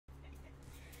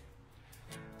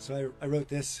So I wrote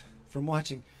this from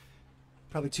watching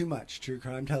probably too much true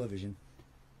crime television.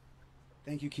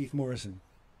 Thank you, Keith Morrison.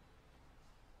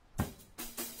 The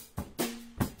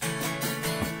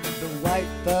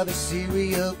wife of a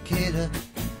serial killer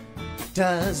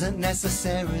doesn't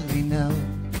necessarily know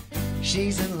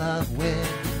she's in love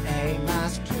with a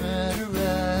masked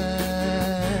murderer.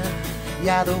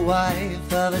 Yeah, the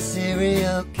wife of a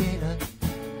serial killer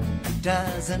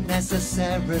doesn't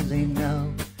necessarily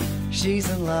know she's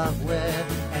in love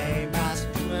with a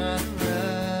masked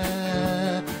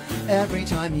murderer. Every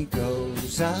time he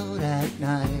goes out at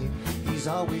night, he's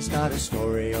always got a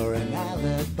story or an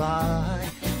alibi.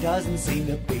 Doesn't seem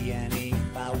to be any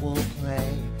foul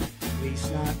play, at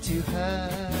least not to her,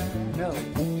 no.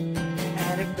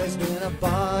 And if there's been a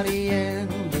body in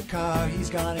the car, he's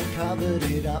gone and covered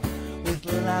it up with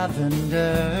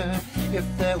lavender. If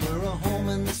there were a home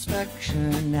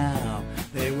inspection now,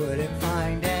 they wouldn't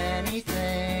find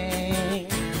anything.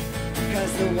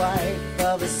 'Cause the wife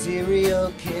of a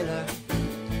serial killer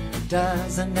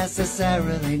doesn't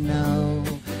necessarily know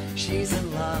she's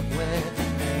in love with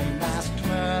a masked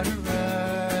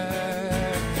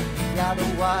murderer. Yeah, the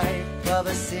wife of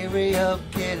a serial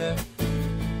killer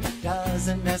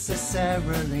doesn't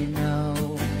necessarily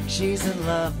know she's in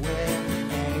love with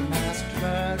a masked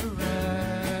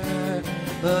murderer.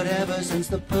 But ever since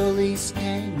the police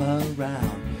came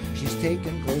around, she's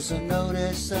taken closer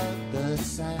notice of the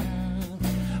sound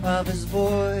of his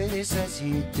voice as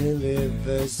he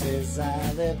delivers his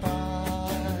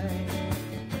alibi.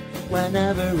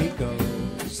 Whenever he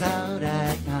goes out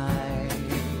at night,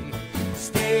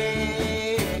 still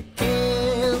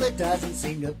it doesn't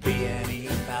seem to be any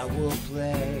foul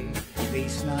play, at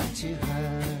least not to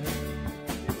her.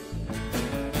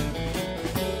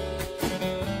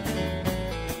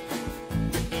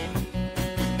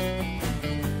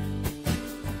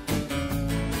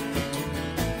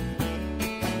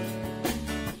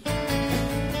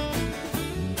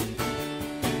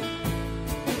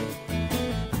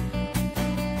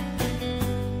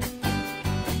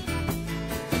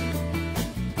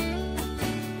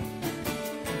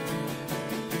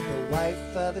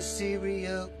 Wife of a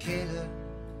serial killer,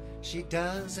 she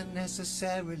doesn't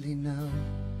necessarily know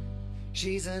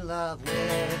she's in love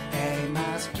with a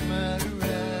masked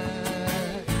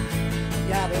murderer.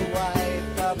 Yeah, the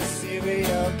wife of a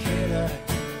serial killer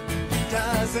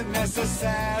doesn't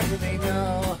necessarily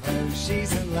know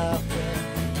she's in love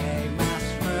with a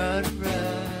masked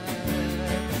murderer.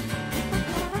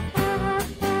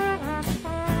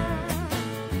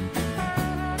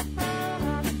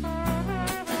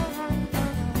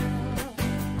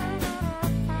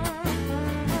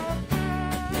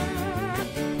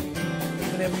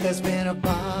 If there's been a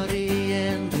body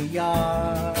in the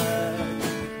yard,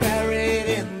 buried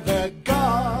in the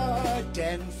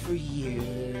garden for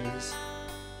years,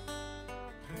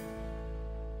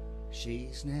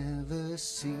 she's never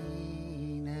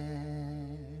seen it.